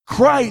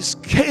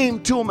Christ came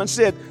to him and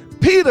said,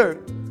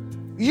 Peter,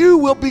 you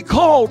will be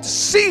called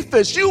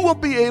Cephas. You will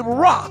be a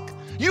rock.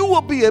 You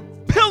will be a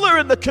pillar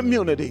in the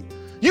community.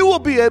 You will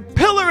be a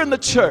pillar in the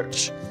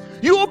church.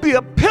 You will be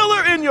a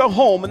pillar in your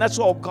home. And that's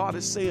all God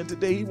is saying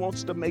today. He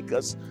wants to make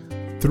us.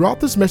 Throughout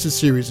this message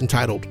series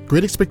entitled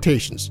Great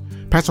Expectations,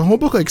 Pastor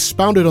Hornbuckle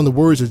expounded on the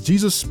words that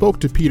Jesus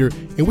spoke to Peter,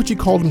 in which he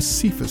called him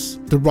Cephas,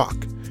 the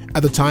rock.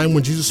 At the time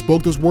when Jesus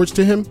spoke those words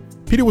to him,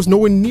 Peter was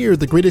nowhere near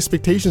the great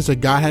expectations that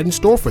God had in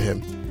store for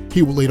him.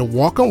 He would later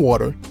walk on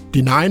water,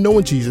 deny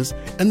knowing Jesus,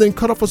 and then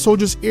cut off a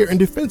soldier's ear in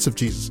defense of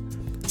Jesus.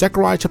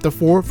 Zechariah chapter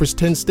 4 verse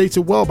 10 states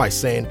it well by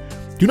saying,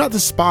 "Do not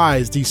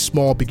despise these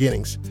small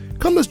beginnings."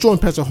 Come, let's join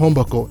Pastor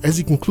Hornbuckle as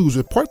he concludes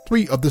with part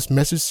 3 of this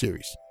message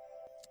series.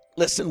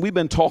 Listen, we've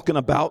been talking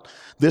about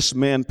this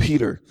man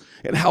Peter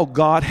and how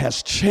God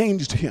has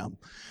changed him,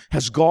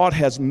 as God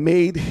has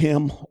made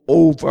him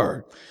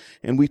over.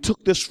 And we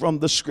took this from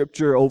the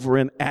scripture over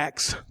in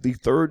Acts, the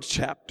 3rd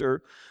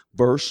chapter,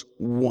 verse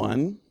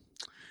 1.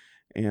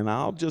 And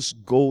I'll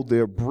just go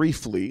there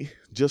briefly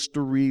just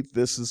to read.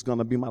 This is going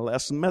to be my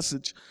last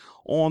message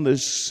on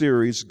this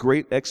series,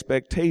 Great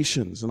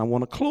Expectations. And I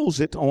want to close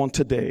it on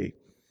today.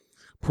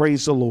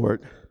 Praise the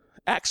Lord.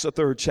 Acts, the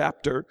 3rd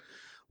chapter,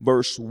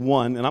 verse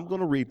 1. And I'm going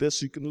to read this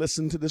so you can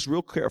listen to this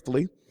real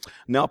carefully.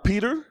 Now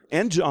Peter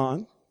and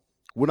John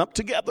went up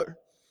together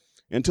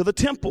into the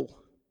temple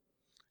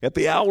at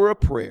the hour of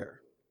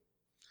prayer,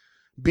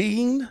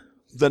 being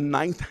the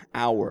 9th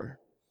hour.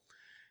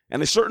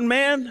 And a certain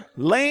man,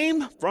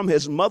 lame from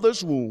his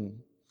mother's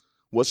womb,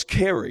 was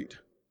carried,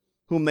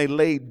 whom they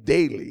laid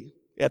daily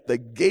at the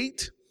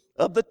gate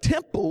of the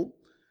temple,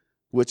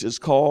 which is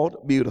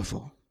called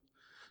Beautiful,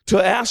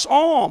 to ask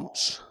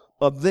alms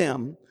of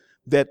them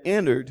that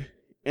entered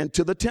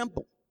into the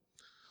temple,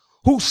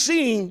 who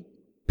seeing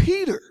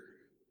Peter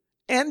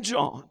and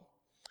John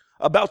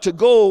about to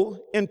go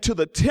into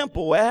the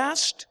temple,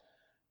 asked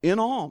in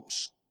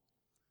alms.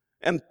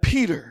 And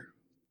Peter,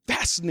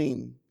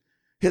 fastening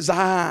his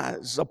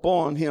eyes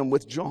upon him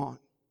with John,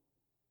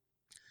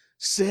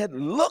 said,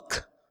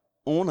 Look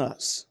on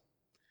us.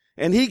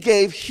 And he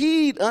gave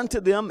heed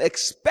unto them,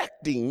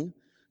 expecting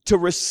to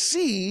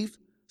receive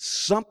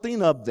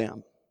something of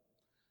them.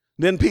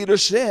 Then Peter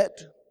said,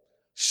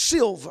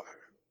 Silver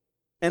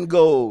and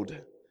gold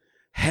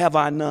have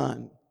I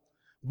none,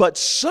 but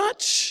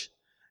such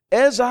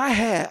as I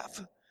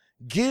have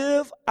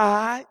give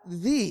I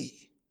thee.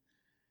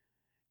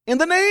 In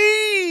the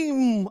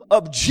name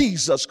of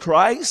Jesus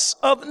Christ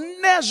of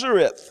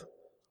Nazareth,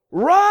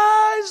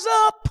 rise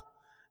up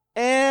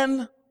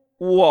and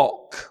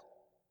walk.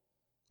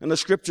 And the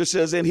scripture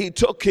says, and he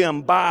took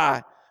him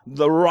by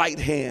the right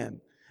hand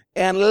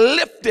and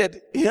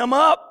lifted him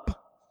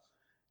up,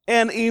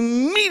 and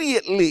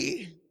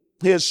immediately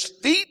his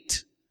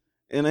feet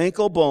and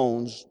ankle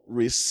bones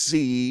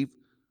received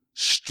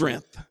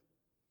strength.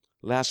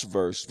 Last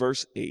verse,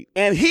 verse 8.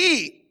 And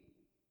he,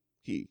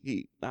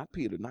 not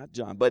Peter, not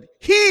John, but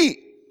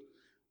he,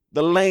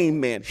 the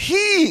lame man,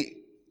 he,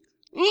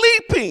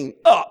 leaping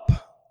up,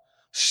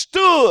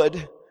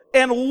 stood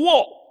and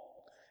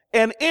walked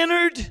and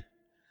entered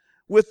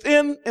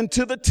within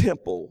into the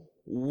temple,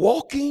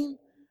 walking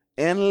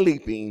and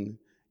leaping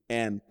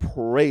and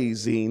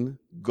praising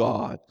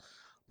God.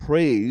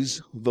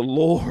 Praise the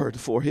Lord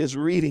for his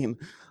reading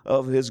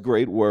of his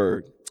great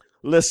word.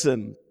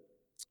 Listen,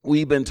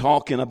 we've been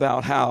talking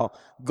about how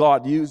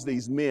God used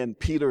these men,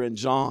 Peter and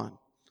John,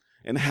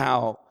 and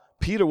how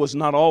Peter was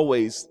not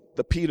always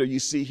the Peter you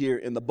see here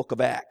in the book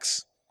of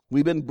Acts.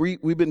 We've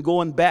been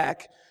going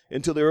back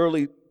into the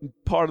early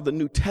part of the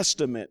New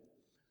Testament,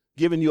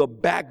 giving you a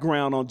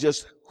background on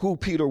just who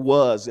Peter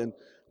was and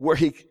where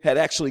he had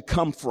actually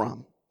come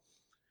from.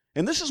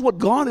 And this is what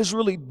God is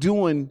really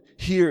doing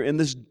here in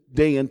this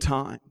day and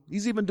time.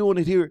 He's even doing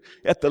it here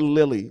at the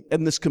Lily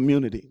in this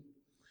community.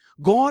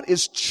 God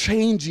is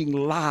changing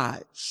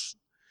lives.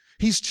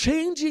 He's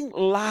changing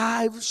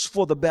lives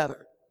for the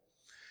better.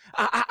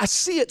 I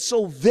see it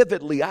so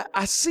vividly.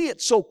 I see it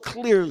so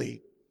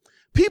clearly.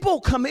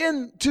 People come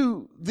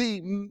into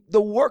the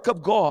work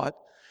of God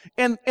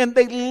and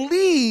they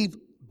leave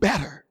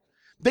better.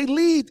 They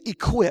leave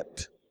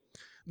equipped.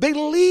 They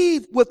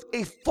leave with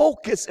a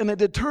focus and a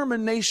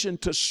determination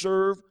to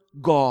serve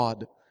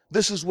God.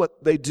 This is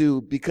what they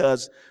do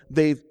because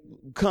they've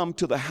come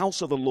to the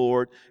house of the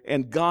Lord,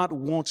 and God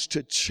wants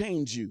to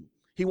change you.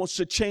 He wants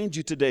to change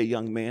you today,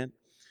 young man.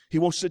 He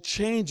wants to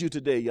change you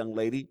today, young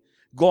lady.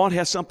 God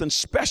has something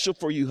special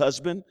for you,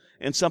 husband,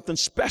 and something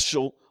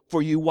special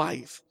for you,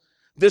 wife.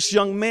 This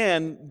young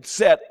man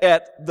sat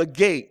at the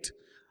gate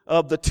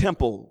of the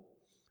temple.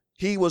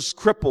 He was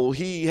crippled.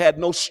 He had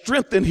no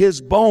strength in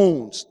his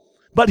bones.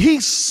 But he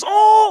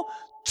saw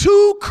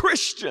two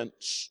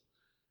Christians.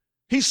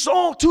 He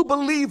saw two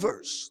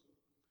believers.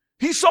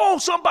 He saw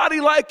somebody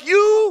like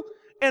you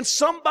and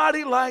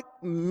somebody like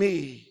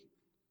me.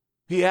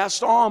 He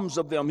asked alms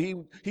of them.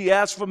 He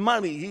asked for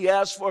money. He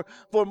asked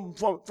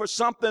for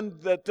something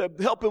that to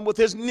help him with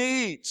his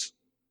needs.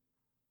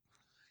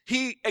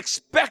 He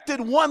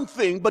expected one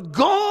thing, but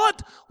God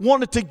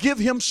wanted to give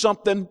him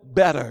something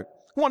better.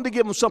 Wanted to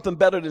give him something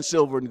better than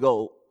silver and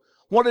gold.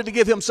 Wanted to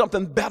give him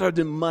something better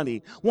than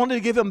money. Wanted to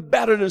give him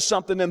better than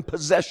something than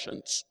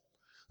possessions.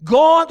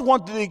 God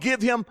wanted to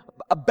give him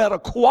a better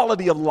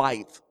quality of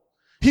life.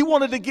 He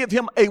wanted to give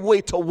him a way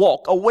to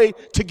walk, a way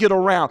to get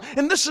around.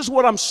 And this is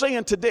what I'm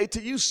saying today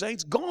to you,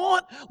 saints.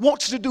 God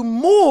wants to do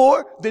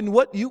more than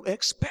what you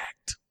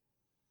expect.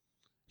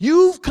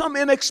 You've come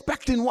in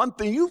expecting one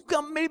thing. You've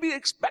come maybe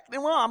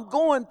expecting, well, I'm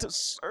going to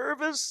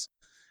service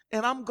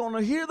and I'm going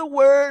to hear the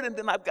word and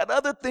then I've got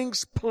other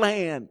things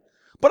planned.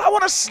 But I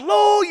want to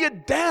slow you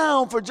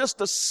down for just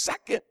a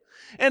second.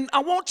 And I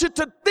want you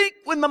to think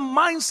in the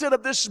mindset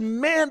of this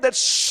man that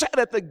sat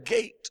at the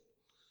gate.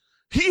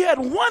 He had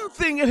one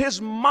thing in his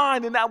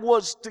mind, and that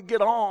was to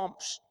get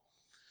alms.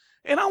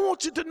 And I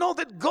want you to know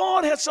that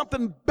God has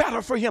something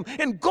better for him.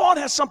 And God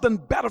has something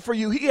better for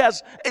you. He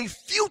has a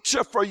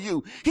future for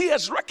you. He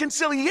has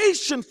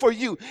reconciliation for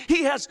you.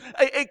 He has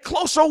a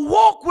closer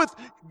walk with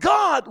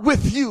God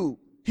with you.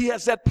 He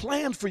has that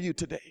plan for you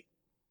today.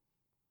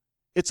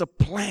 It's a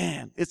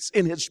plan. It's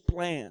in his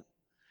plan.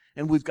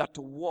 And we've got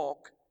to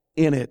walk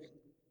in it.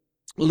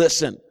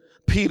 Listen,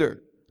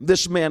 Peter,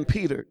 this man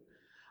Peter,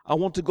 I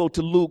want to go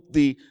to Luke,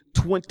 the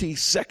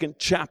 22nd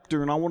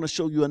chapter, and I want to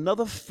show you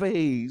another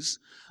phase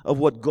of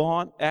what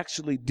God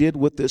actually did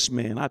with this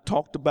man. I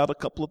talked about a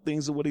couple of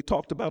things of what he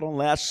talked about on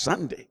last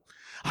Sunday.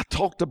 I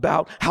talked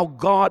about how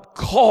God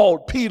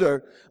called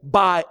Peter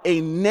by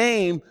a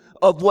name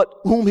of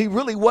whom he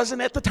really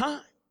wasn't at the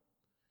time.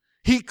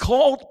 He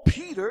called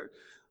Peter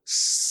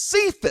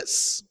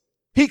Cephas.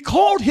 He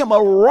called him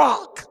a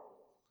rock.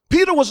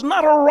 Peter was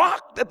not a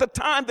rock at the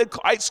time that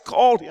Christ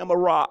called him a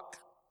rock.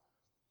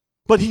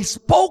 But he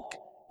spoke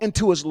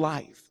into his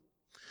life.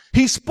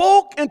 He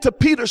spoke into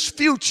Peter's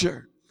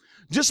future.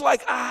 Just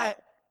like I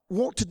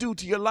want to do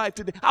to your life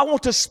today. I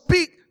want to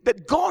speak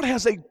that God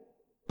has a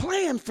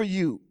plan for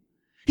you.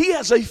 He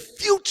has a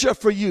future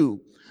for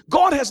you.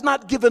 God has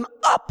not given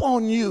up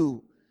on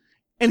you.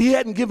 And he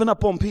hadn't given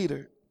up on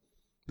Peter.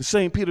 The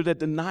same Peter that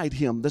denied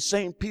him. The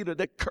same Peter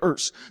that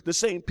cursed. The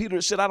same Peter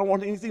that said, I don't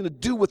want anything to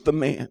do with the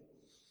man.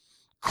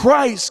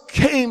 Christ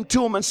came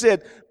to him and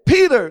said,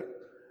 Peter,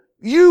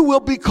 you will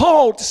be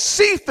called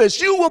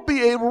Cephas. You will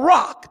be a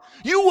rock.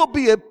 You will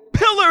be a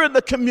pillar in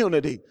the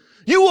community.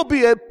 You will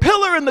be a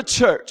pillar in the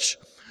church.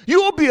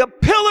 You will be a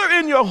pillar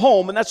in your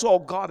home. And that's all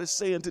God is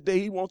saying today.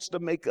 He wants to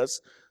make us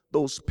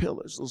those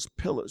pillars, those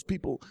pillars.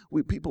 People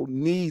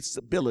need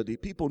stability.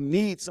 People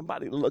need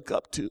somebody to look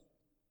up to.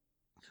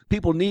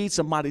 People need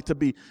somebody to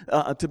be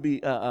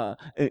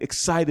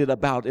excited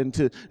about and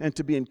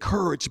to be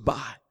encouraged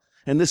by.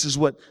 And this is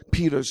what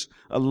Peter's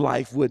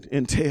life would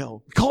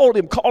entail. Called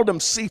him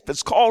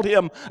Cephas, called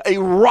him a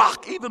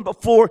rock even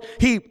before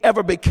he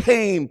ever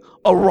became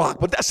a rock.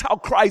 But that's how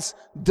Christ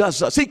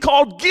does us. He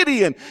called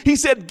Gideon. He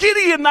said,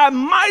 Gideon, thy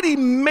mighty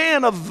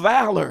man of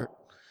valor.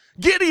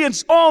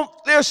 Gideon's on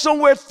there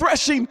somewhere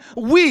threshing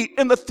wheat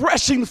in the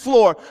threshing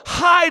floor,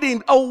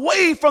 hiding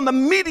away from the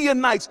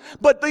Midianites.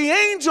 But the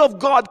angel of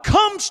God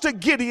comes to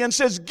Gideon and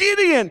says,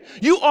 Gideon,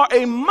 you are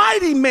a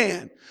mighty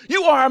man.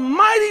 You are a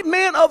mighty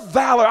man of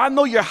valor. I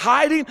know you're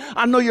hiding.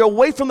 I know you're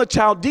away from the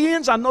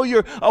Chaldeans. I know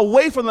you're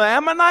away from the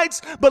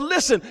Ammonites. But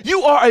listen,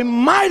 you are a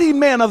mighty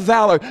man of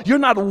valor. You're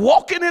not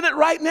walking in it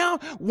right now.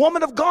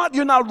 Woman of God,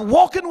 you're not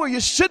walking where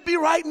you should be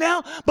right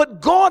now.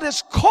 But God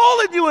is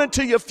calling you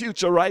into your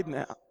future right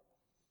now.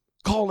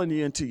 Calling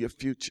you into your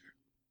future.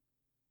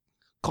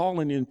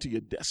 Calling you into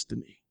your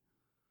destiny.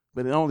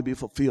 But it only be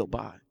fulfilled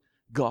by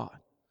God.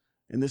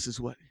 And this is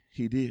what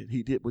he did.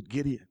 He did with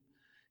Gideon.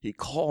 He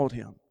called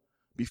him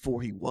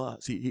before he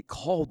was. He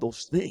called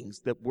those things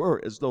that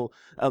were as though,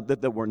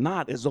 that were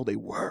not as though they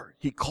were.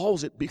 He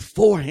calls it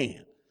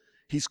beforehand.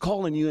 He's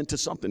calling you into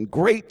something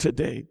great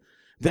today.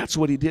 That's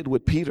what he did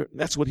with Peter.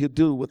 That's what he'll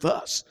do with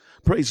us.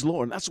 Praise the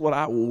Lord. And that's what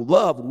I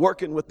love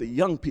working with the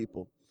young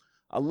people.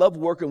 I love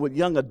working with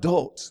young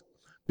adults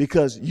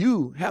because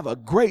you have a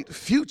great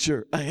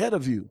future ahead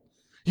of you.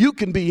 You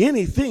can be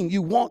anything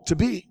you want to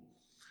be.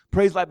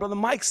 Praise, like Brother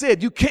Mike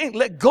said, you can't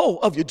let go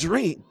of your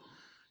dream.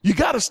 You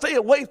got to stay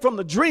away from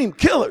the dream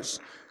killers.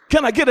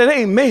 Can I get an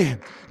amen?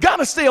 Got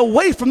to stay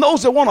away from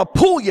those that want to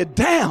pull you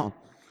down.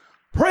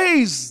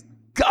 Praise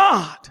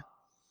God.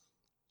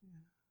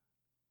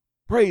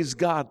 Praise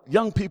God.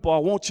 Young people, I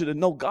want you to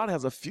know God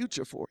has a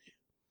future for you.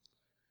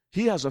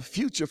 He has a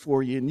future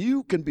for you, and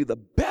you can be the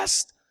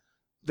best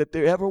that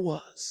there ever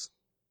was.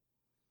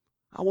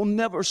 I will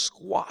never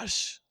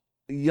squash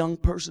a young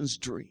person's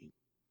dream.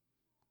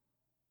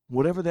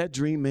 Whatever that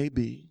dream may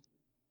be,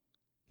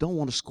 don't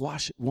want to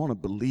squash it, want to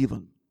believe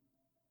them.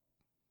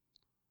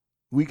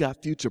 We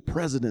got future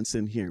presidents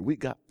in here. We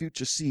got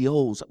future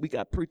CEOs. We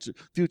got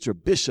future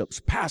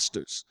bishops,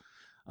 pastors,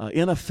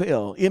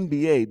 NFL,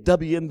 NBA,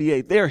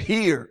 WNBA. They're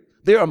here.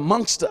 They're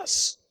amongst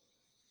us.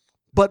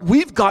 But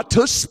we've got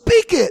to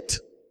speak it.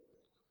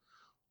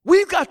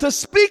 We've got to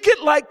speak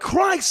it like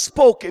Christ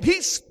spoke it.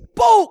 He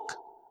spoke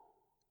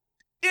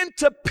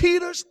into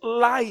Peter's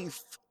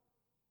life.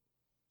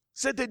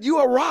 said that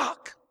you're a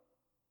rock.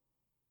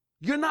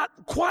 You're not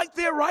quite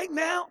there right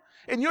now,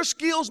 and your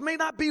skills may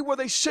not be where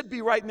they should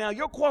be right now.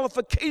 Your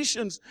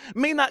qualifications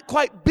may not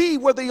quite be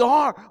where they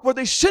are, where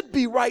they should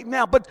be right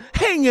now, but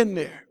hang in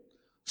there.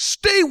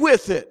 Stay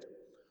with it.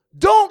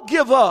 Don't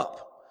give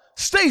up.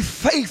 Stay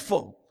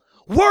faithful.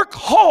 Work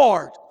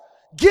hard.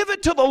 Give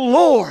it to the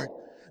Lord.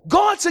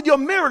 God said your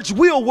marriage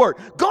will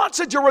work. God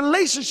said your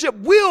relationship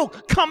will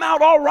come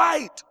out all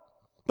right.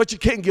 But you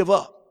can't give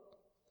up.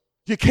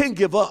 You can't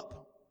give up.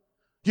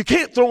 You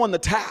can't throw in the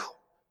towel.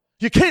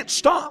 You can't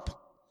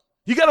stop.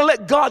 You got to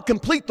let God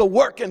complete the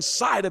work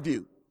inside of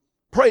you.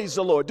 Praise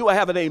the Lord. Do I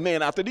have an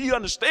amen out there? Do you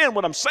understand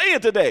what I'm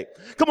saying today?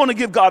 Come on and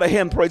give God a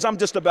hand praise. I'm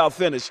just about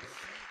finished.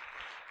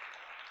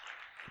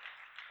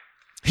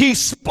 He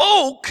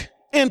spoke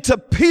into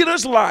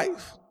Peter's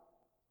life.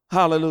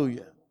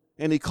 Hallelujah.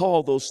 And he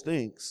called those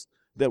things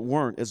that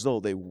weren't as though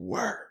they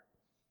were.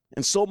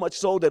 And so much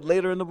so that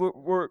later in the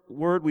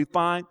word we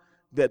find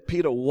that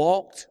Peter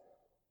walked.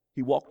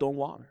 He walked on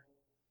water.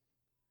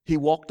 He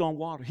walked on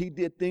water. He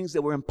did things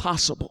that were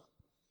impossible.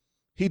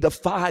 He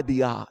defied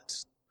the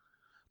odds.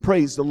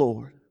 Praise the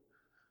Lord.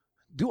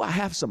 Do I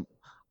have some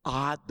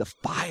odd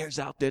defiers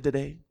out there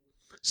today?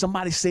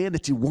 Somebody saying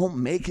that you won't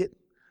make it?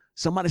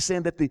 Somebody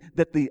saying that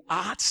the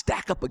odds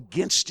stack up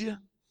against you?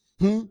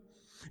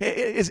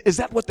 Is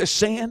that what they're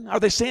saying? Are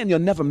they saying you'll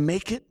never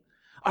make it?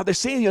 Are they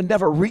saying you'll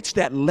never reach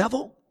that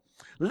level?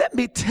 Let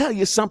me tell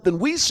you something.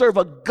 We serve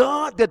a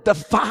God that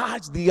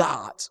defies the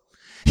odds.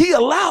 He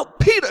allowed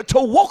Peter to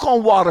walk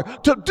on water,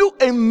 to do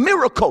a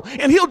miracle,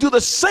 and he'll do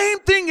the same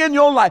thing in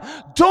your life.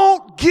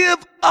 Don't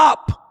give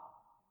up.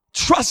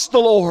 Trust the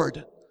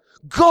Lord.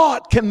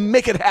 God can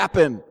make it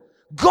happen.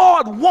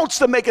 God wants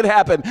to make it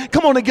happen.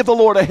 Come on and give the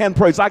Lord a hand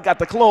praise. I got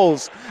to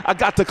close.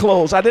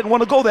 I didn't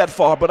want to go that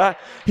far, but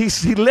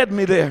he led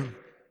me there.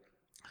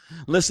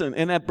 Listen,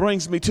 and that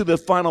brings me to the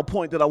final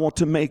point that I want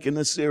to make in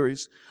this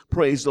series.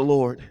 Praise the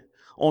Lord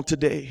on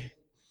today.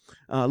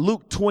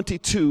 Luke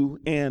 22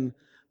 and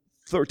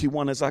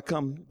 31 as I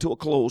come to a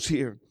close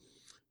here.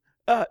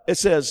 It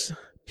says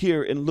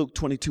here in Luke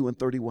 22 and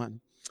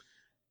 31.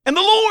 And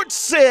the Lord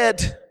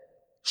said,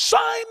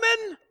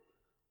 Simon,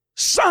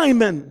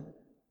 Simon,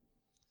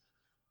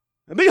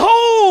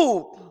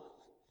 behold,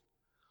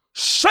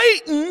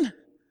 Satan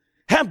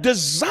have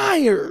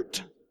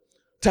desired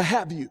to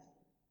have you,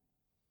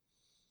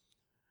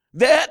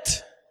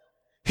 that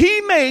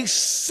he may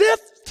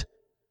sift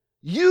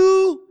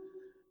you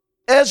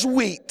as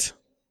wheat.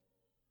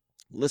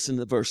 Listen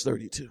to verse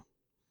 32.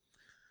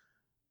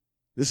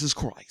 This is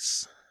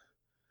Christ.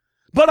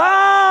 But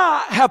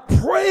I have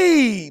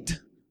prayed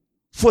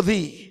for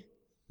thee,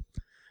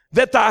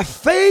 that thy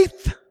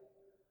faith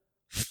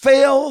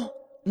fail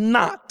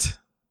not.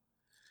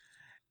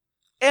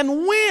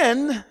 And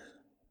when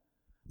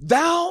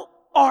thou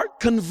art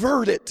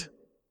converted,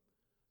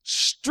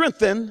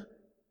 strengthen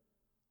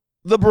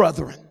the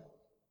brethren.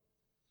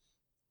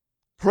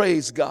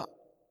 Praise God.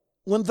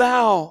 When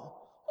thou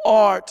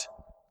art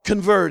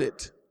converted,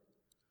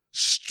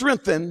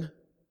 strengthen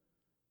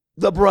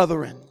the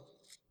brethren.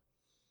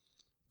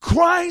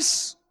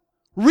 Christ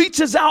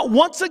reaches out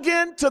once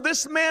again to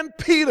this man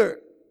Peter,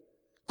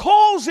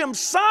 calls him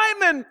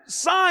Simon,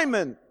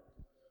 Simon,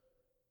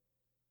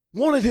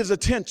 wanted his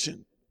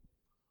attention,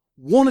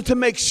 wanted to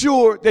make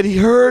sure that he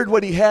heard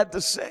what he had to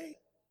say.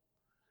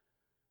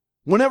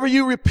 Whenever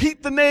you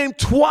repeat the name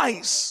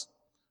twice,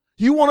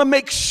 you want to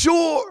make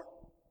sure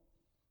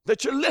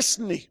that you're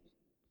listening.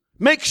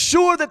 Make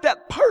sure that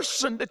that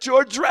person that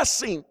you're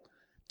addressing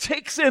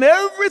takes in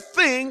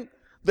everything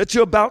that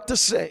you're about to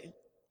say.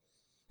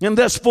 And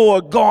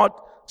therefore God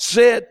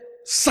said,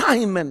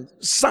 Simon,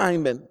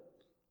 Simon,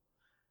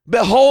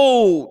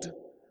 behold,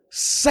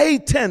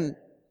 Satan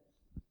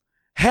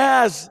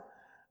has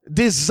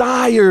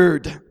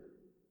desired.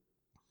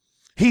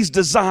 He's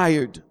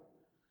desired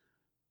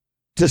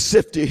to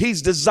sift you.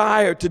 He's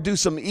desired to do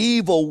some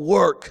evil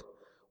work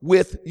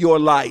with your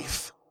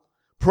life.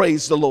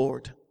 Praise the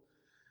Lord.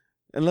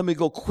 And let me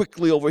go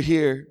quickly over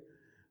here.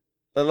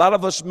 A lot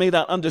of us may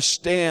not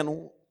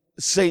understand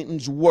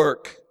Satan's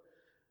work,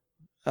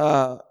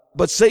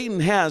 but Satan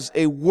has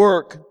a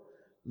work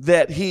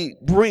that he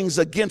brings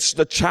against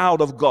the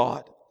child of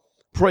God.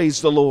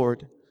 Praise the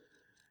Lord.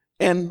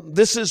 And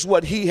this is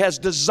what he has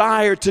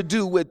desired to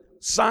do with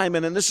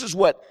Simon, and this is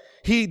what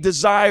he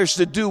desires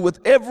to do with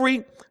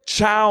every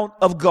child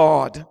of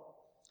God.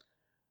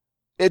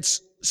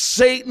 It's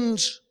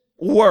Satan's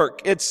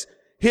work. It's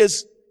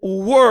his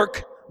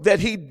work that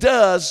he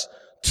does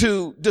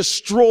to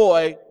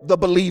destroy the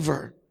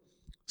believer.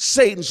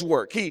 Satan's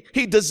work.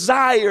 He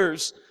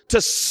desires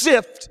to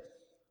sift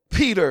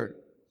Peter.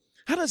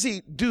 How does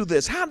he do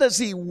this? How does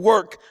he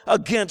work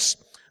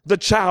against the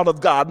child of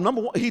God?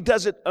 Number one, he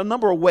does it a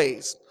number of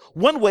ways.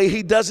 One way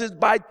he does it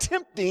by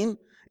tempting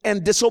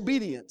and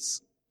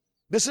disobedience.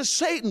 This is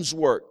Satan's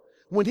work.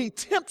 When he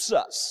tempts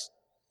us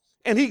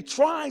and he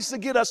tries to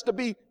get us to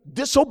be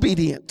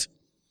disobedient.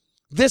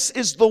 This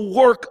is the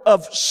work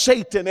of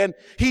Satan, and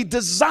he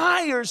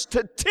desires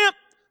to tempt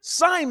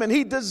Simon.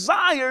 He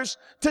desires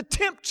to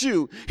tempt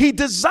you. He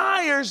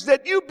desires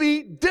that you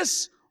be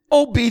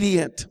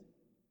disobedient.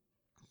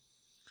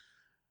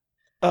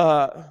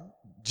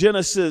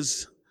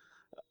 Genesis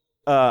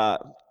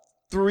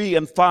 3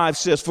 and 5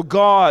 says, for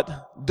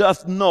God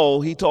doth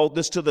know, he told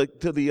this to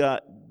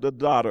the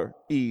daughter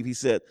Eve, he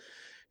said,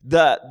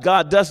 that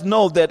God does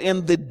know that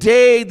in the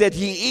day that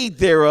ye eat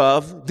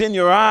thereof, then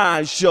your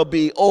eyes shall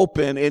be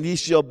open, and ye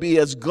shall be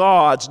as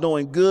gods,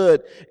 knowing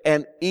good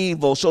and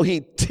evil. So he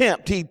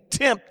tempt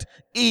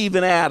Eve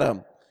and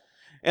Adam.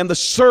 And the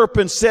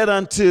serpent said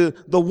unto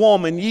the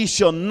woman, ye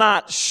shall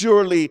not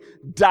surely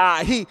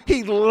die.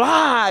 He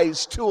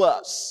lies to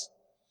us.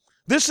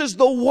 This is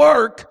the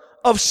work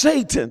of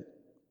Satan.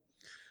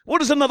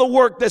 What is another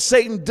work that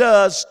Satan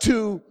does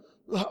to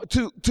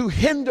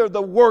hinder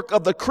the work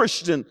of the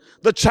Christian,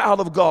 the child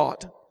of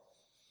God?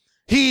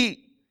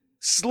 He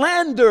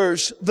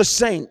slanders the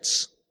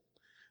saints.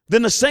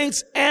 Then the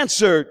saints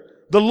answered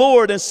the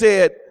Lord and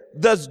said,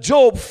 does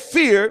Job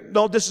fear?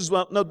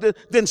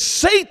 Then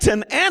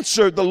Satan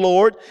answered the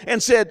Lord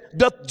and said,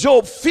 doth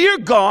Job fear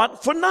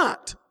God for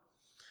naught?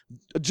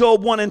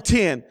 Job 1 and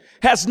 10.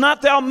 Hast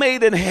not thou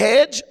made an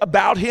hedge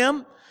about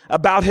him,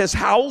 about his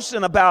house,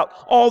 and about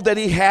all that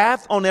he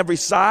hath on every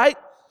side?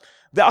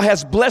 Thou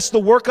hast blessed the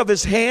work of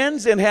his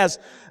hands, and his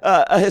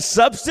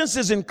substance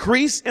is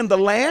increased in the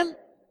land.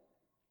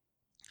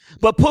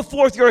 But put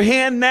forth your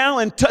hand now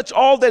and touch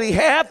all that he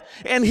hath,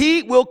 and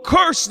he will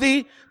curse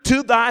thee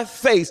to thy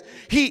face.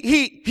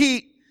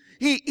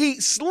 He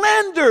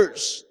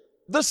slanders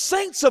the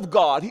saints of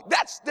God.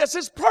 That's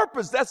his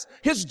purpose. That's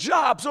his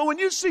job. So when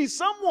you see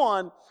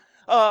someone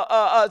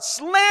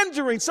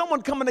slandering,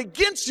 someone coming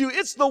against you,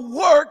 it's the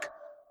work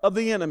of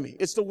the enemy.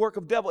 It's the work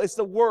of devil. It's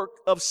the work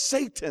of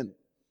Satan.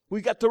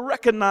 We got to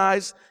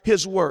recognize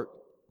his work.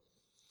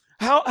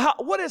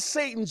 What is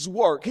Satan's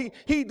work?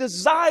 He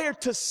desired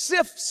to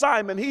sift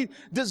Simon. He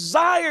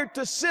desired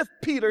to sift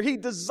Peter. He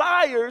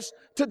desires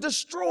to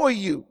destroy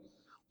you.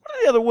 What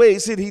are the other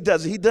ways that he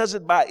does it? He does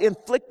it by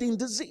inflicting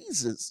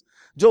diseases.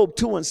 Job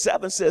 2 and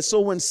 7 says, so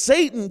when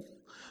Satan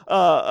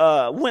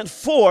went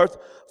forth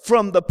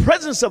from the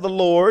presence of the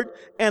Lord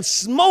and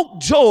smote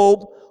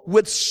Job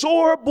with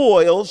sore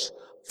boils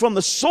from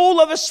the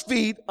sole of his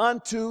feet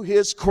unto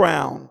his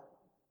crown.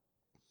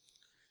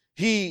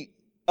 He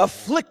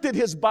afflicted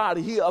his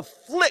body. He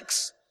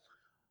afflicts.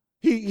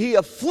 He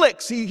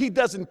afflicts. He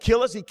doesn't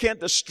kill us. He can't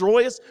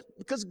destroy us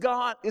because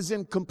God is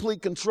in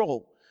complete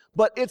control.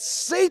 But it's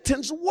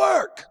Satan's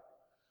work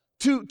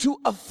to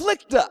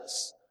afflict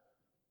us.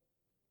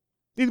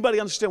 Anybody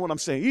understand what I'm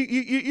saying?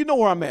 You know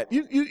where I'm at.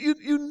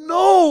 You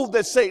know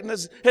that Satan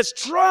has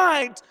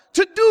tried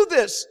to do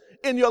this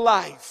in your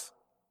life.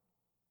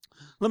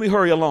 Let me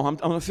hurry along. I'm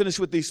going to finish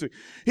with these three.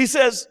 He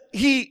says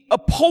he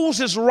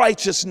opposes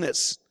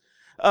righteousness.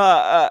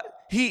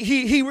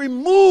 He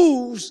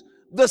removes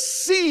the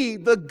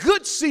seed, the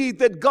good seed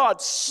that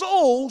God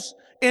sows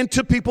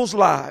into people's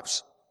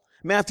lives.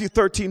 Matthew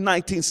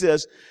 13:19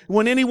 says,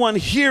 when anyone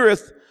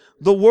heareth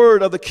the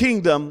word of the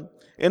kingdom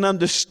and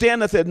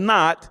understandeth it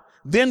not,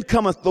 then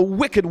cometh the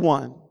wicked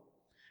one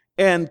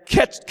and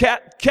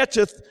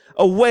catcheth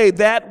away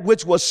that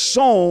which was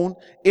sown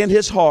in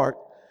his heart.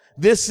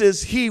 This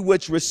is he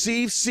which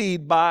receives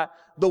seed by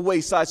the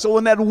wayside. So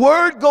when that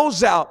word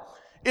goes out,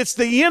 it's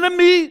the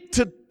enemy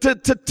to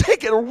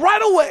take it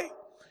right away.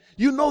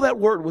 You know that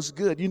word was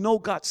good. You know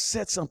God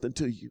said something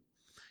to you.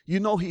 You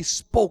know he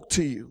spoke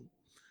to you.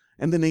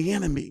 And then the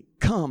enemy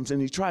comes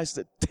and he tries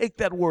to take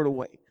that word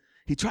away.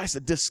 He tries to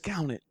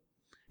discount it.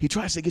 He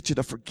tries to get you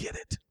to forget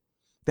it.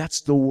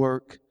 That's the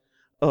work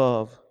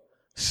of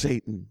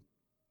Satan.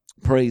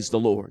 Praise the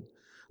Lord.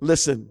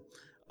 Listen,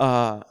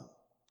 the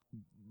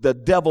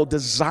devil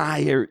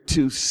desired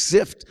to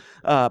sift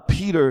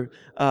Peter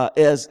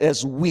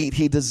as wheat.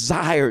 He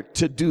desired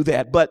to do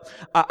that. But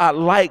I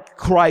like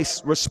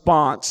Christ's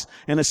response,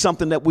 and it's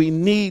something that we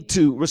need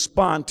to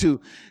respond to.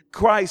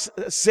 Christ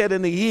said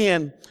in the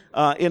end,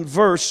 in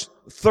verse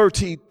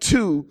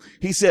 32,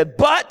 he said,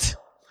 but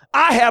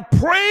I have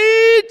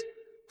prayed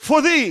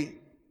for thee.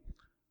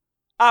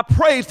 I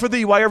prayed for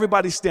thee while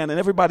everybody's standing.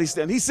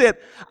 He said,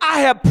 I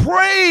have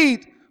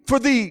prayed for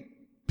thee,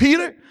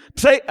 Peter.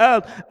 Say,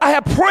 I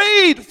have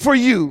prayed for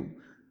you.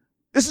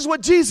 This is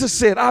what Jesus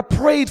said. I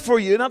prayed for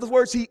you. In other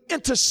words, he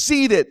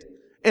interceded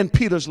in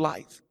Peter's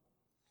life.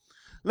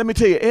 Let me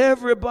tell you,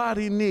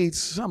 everybody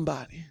needs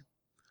somebody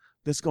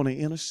that's going to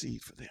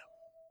intercede for them.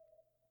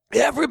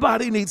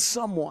 Everybody needs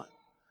someone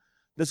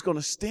that's going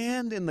to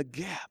stand in the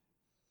gap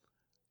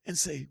and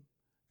say,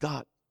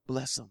 God,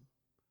 bless them.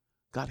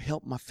 God,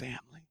 help my family.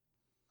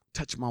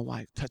 Touch my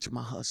wife. Touch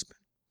my husband.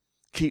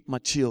 Keep my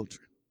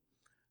children.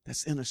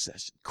 That's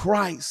intercession.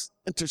 Christ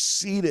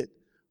interceded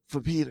for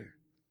Peter.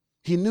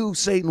 He knew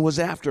Satan was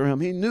after him.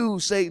 He knew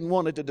Satan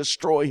wanted to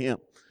destroy him.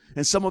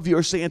 And some of you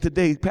are saying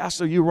today,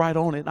 Pastor, you're right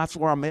on it. That's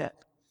where I'm at.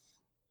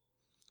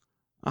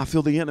 I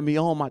feel the enemy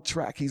on my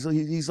track. He's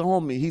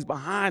on me. He's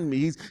behind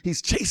me.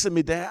 He's chasing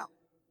me down.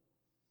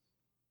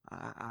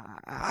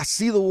 I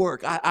see the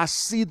work. I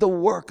see the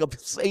work of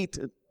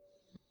Satan.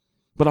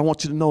 But I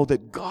want you to know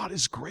that God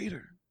is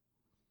greater.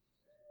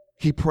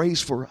 He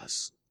prays for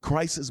us.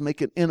 Christ is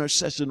making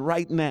intercession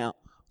right now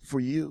for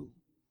you.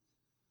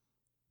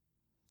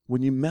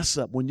 When you mess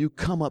up, when you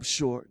come up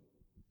short,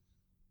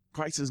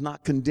 Christ is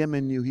not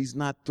condemning you. He's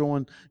not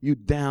throwing you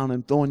down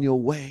and throwing you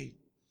away.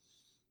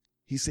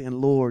 He's saying,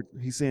 Lord,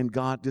 he's saying,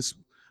 God, just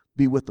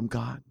be with them,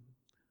 God.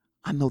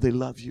 I know they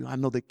love you. I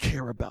know they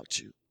care about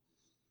you.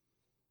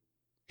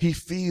 He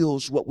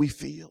feels what we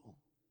feel.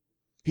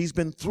 He's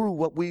been through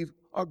what we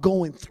are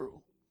going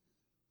through.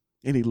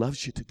 And he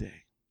loves you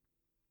today.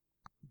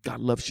 God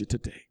loves you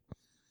today.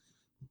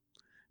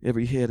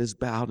 Every head is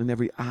bowed and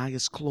every eye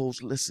is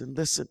closed. Listen,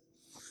 listen.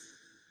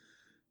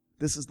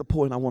 This is the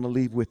point I want to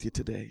leave with you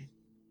today.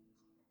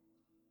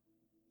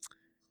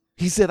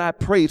 He said, I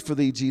prayed for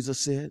thee, Jesus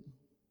said,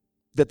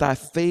 that thy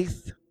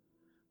faith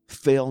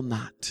fail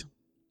not.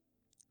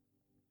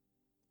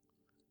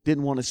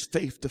 Didn't want his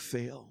faith to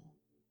fail.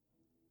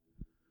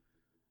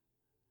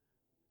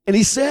 And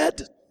he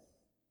said,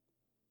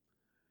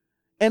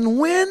 and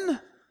when,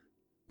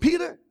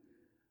 Peter,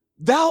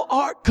 thou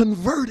art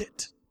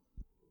converted,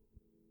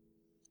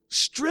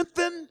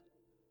 strengthen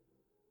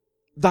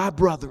thy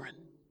brethren.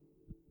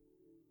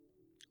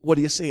 What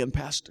are you saying,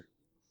 Pastor?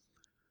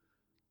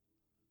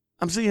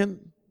 I'm saying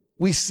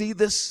we see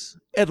this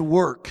at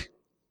work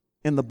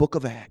in the book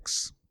of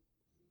Acts.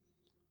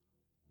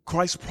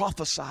 Christ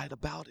prophesied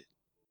about it.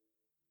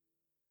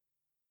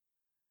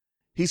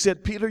 He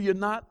said, Peter, you're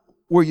not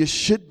where you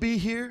should be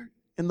here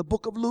in the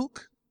book of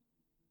Luke,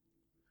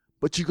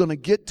 but you're going to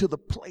get to the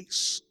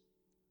place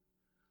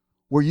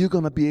where you're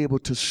going to be able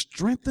to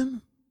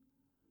strengthen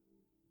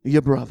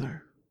your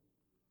brother.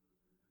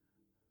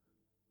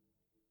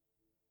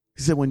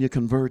 He said, when you're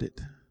converted,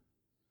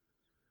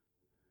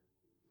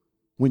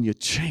 when you're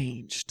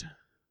changed,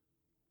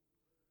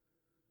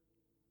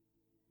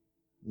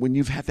 when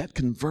you've had that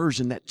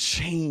conversion, that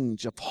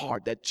change of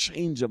heart, that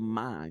change of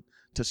mind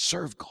to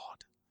serve God,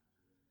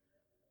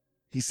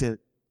 he said,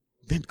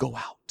 then go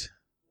out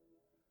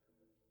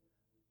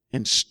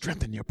and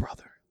strengthen your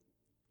brother.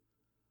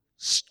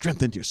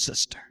 Strengthen your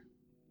sister.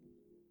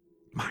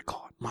 My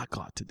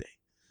God, today.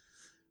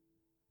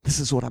 This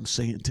is what I'm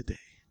saying today.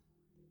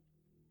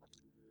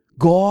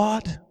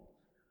 God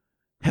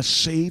has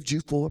saved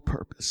you for a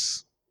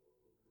purpose.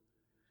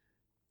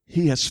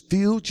 He has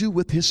filled you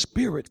with his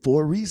Spirit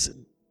for a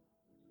reason.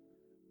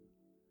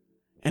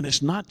 And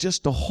it's not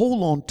just to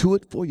hold on to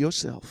it for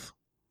yourself,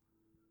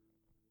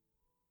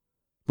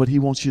 but he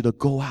wants you to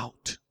go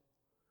out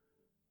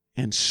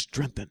and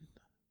strengthen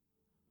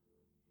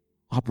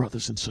our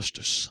brothers and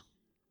sisters.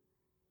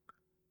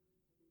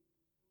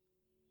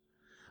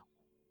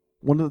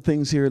 One of the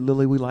things here at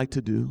Lily we like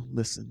to do,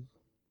 listen,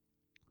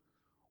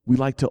 we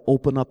like to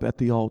open up at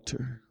the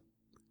altar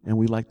and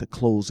we like to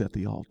close at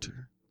the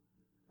altar.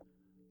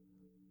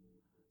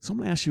 So I'm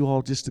going to ask you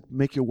all just to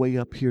make your way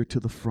up here to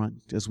the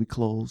front as we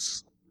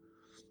close.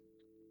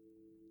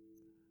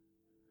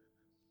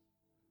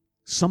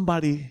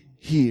 Somebody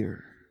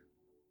here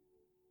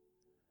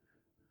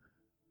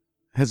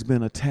has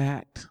been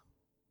attacked,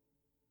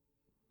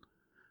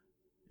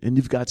 and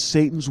you've got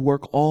Satan's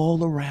work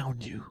all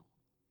around you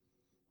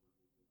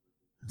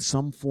in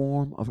some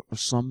form or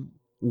some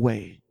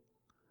way.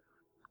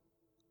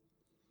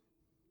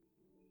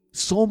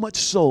 So much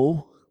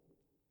so,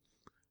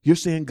 you're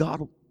saying,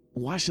 God,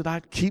 why should I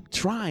keep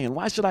trying?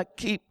 Why should I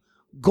keep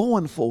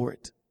going for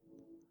it?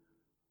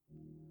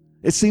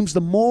 It seems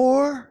the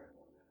more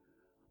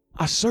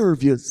I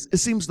serve you, it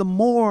seems the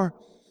more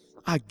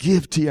I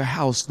give to your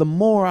house, the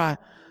more I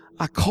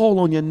call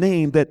on your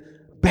name,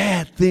 that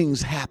bad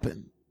things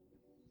happen.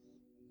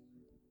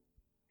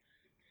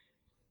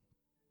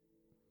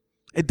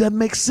 It doesn't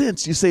make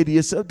sense, you say to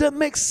yourself. It doesn't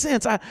make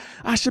sense.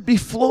 I should be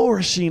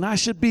flourishing. I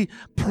should be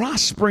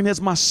prospering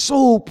as my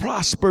soul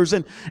prospers.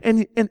 And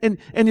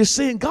you're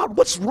saying, God,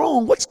 what's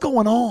wrong? What's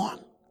going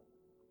on?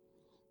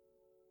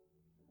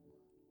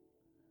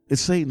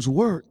 It's Satan's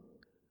work.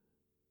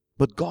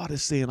 But God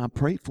is saying, I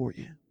prayed for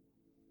you.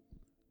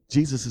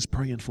 Jesus is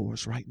praying for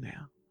us right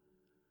now.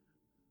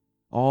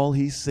 All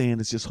he's saying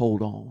is just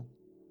hold on.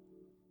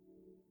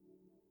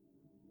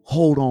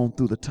 Hold on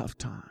through the tough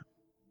time.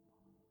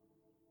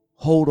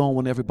 Hold on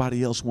when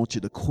everybody else wants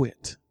you to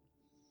quit.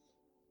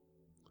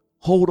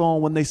 Hold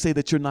on when they say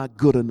that you're not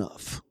good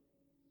enough,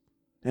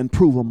 and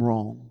prove them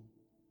wrong.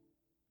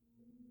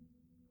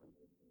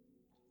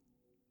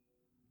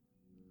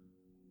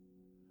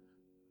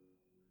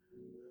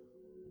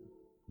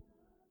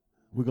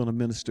 We're going to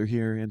minister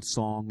here in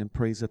song and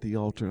praise at the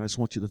altar. I just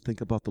want you to think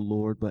about the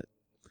Lord. But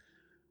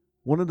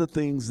one of the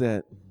things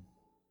that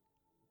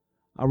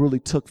I really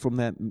took from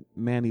that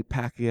Manny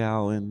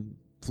Pacquiao and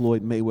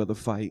Floyd Mayweather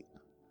fight,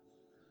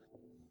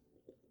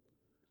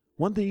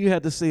 one thing you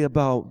had to say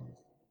about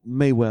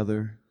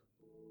Mayweather,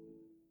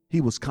 he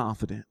was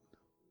confident.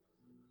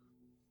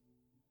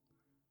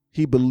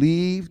 He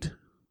believed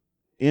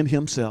in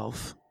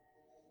himself.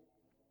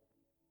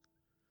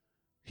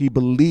 He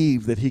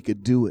believed that he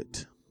could do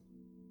it.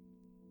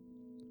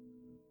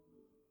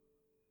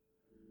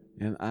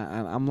 And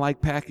I'm like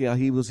Pacquiao.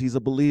 He's a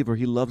believer.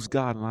 He loves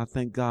God, and I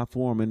thank God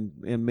for him.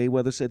 And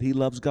Mayweather said he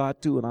loves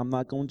God too, and I'm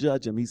not going to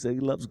judge him. He said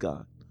he loves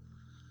God.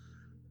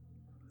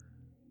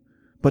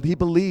 But he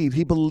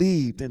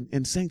believed.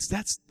 And saints,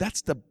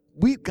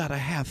 we've got to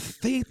have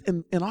faith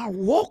in our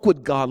walk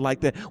with God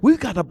like that. We've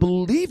got to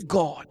believe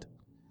God.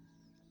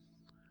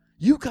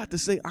 You've got to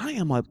say, I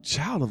am a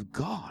child of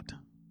God.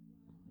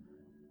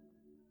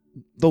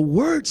 The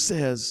word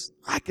says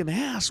I can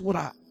ask what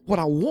I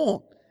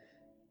want.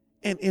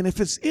 And if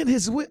it's in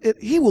his will,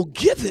 he will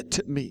give it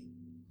to me.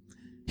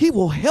 He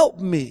will help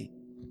me.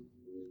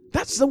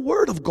 That's the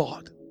word of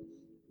God.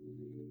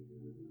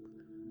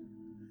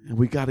 And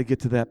we got to get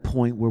to that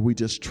point where we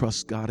just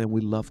trust God and we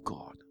love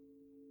God.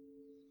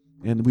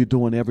 And we're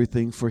doing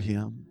everything for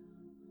him.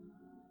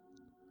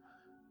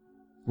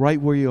 Right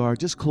where you are,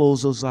 just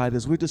close those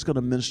eyes. We're just going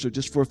to minister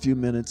just for a few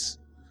minutes.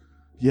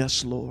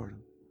 Yes, Lord.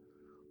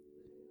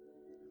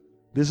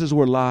 This is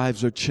where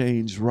lives are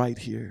changed right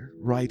here,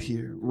 right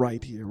here,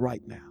 right here,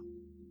 right now.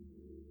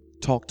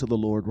 Talk to the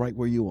Lord right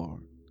where you are.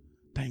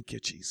 Thank you,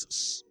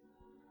 Jesus.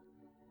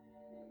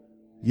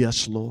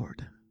 Yes,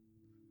 Lord.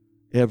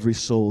 Every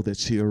soul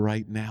that's here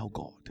right now,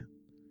 God,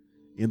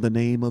 in the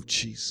name of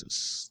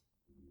Jesus.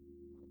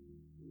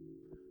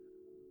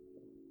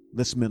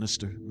 Let's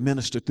minister.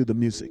 Minister through the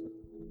music.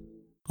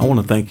 I want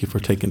to thank you for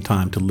taking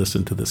time to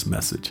listen to this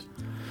message.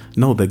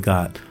 Know that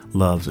God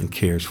loves and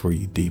cares for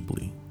you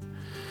deeply.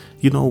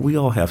 You know, we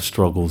all have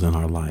struggles in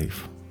our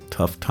life,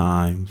 tough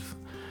times,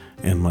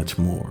 and much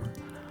more.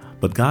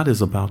 But God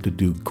is about to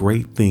do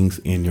great things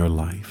in your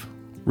life.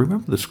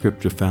 Remember the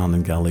scripture found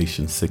in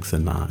Galatians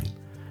 6:9.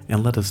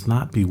 And let us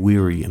not be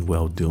weary in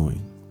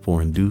well-doing,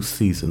 for in due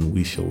season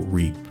we shall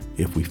reap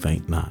if we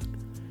faint not.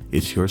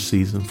 It's your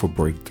season for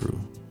breakthrough.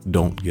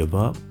 Don't give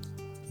up.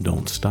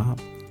 Don't stop.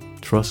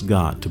 Trust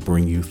God to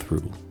bring you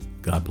through.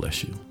 God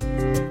bless you.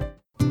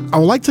 I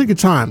would like to take a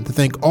time to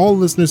thank all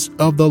listeners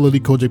of the Lily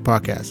Kojic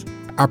podcast.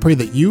 I pray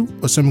that you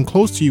or someone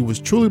close to you was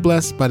truly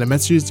blessed by the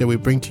messages that we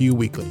bring to you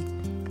weekly.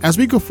 As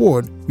we go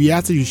forward, we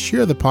ask that you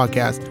share the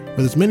podcast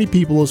with as many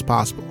people as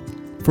possible.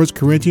 1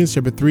 Corinthians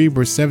 3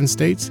 verse 7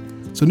 states,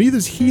 "So neither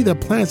is he that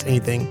plants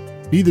anything,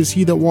 neither is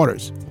he that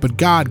waters, but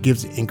God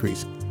gives the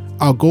increase."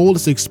 Our goal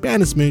is to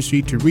expand this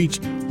ministry to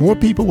reach more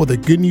people with the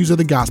good news of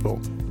the gospel.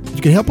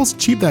 You can help us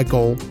achieve that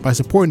goal by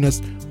supporting us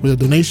with a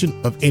donation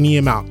of any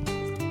amount.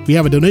 We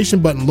have a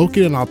donation button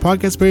located on our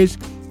podcast page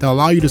that will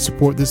allow you to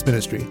support this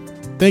ministry.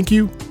 Thank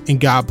you, and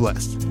God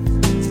bless.